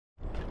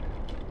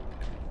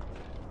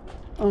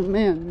Oh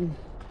man.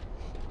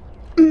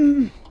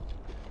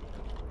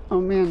 Oh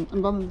man,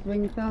 about those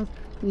rain clouds,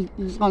 you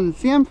just gotta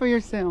see them for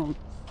yourselves.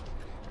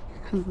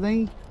 Because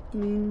they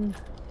mean,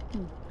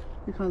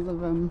 because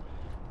of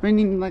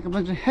raining like a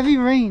bunch of heavy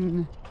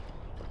rain.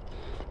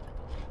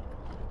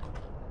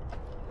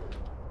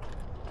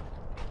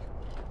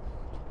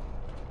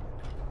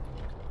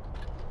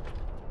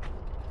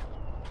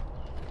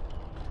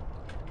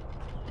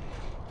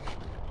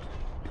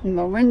 And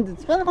the wind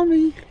is probably gonna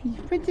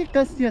be pretty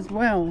gusty as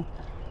well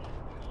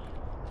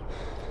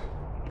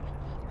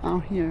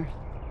out here.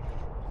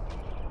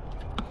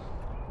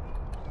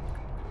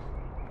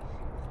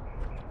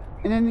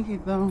 In any case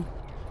though,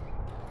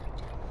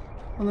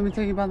 well, let me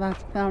tell you about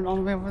that cloud all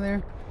the way over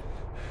there.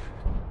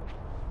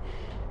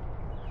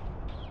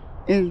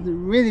 It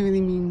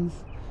really means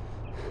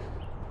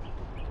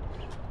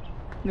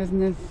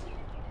business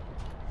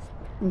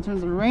in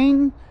terms of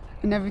rain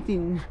and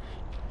everything.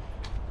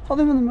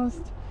 Probably one of the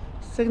most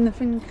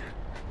significant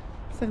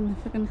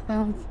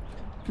clouds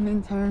in the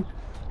entire.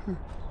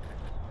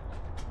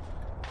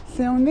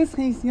 So in this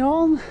case,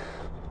 y'all,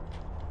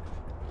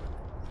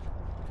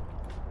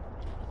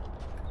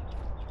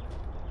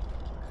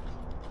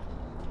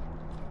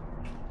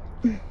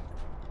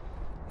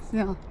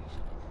 yeah,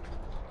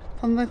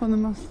 probably like one of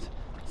the most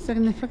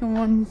significant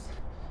ones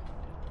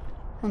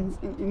in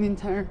the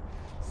entire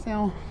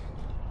cell.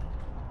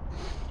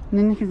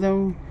 And then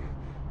though,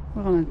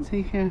 we're gonna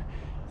take here,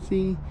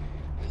 see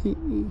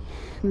the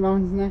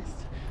mountains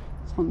next.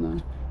 It's on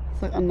the,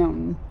 it's like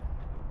unknown.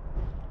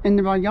 And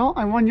about y'all,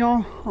 I want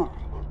y'all.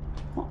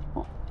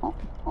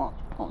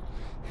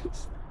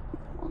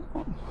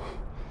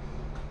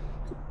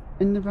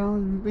 And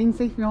about being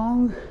safe,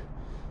 y'all.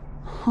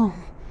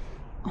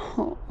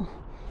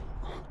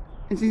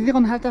 It's either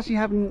gonna have to actually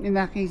happen in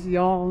that case,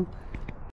 y'all.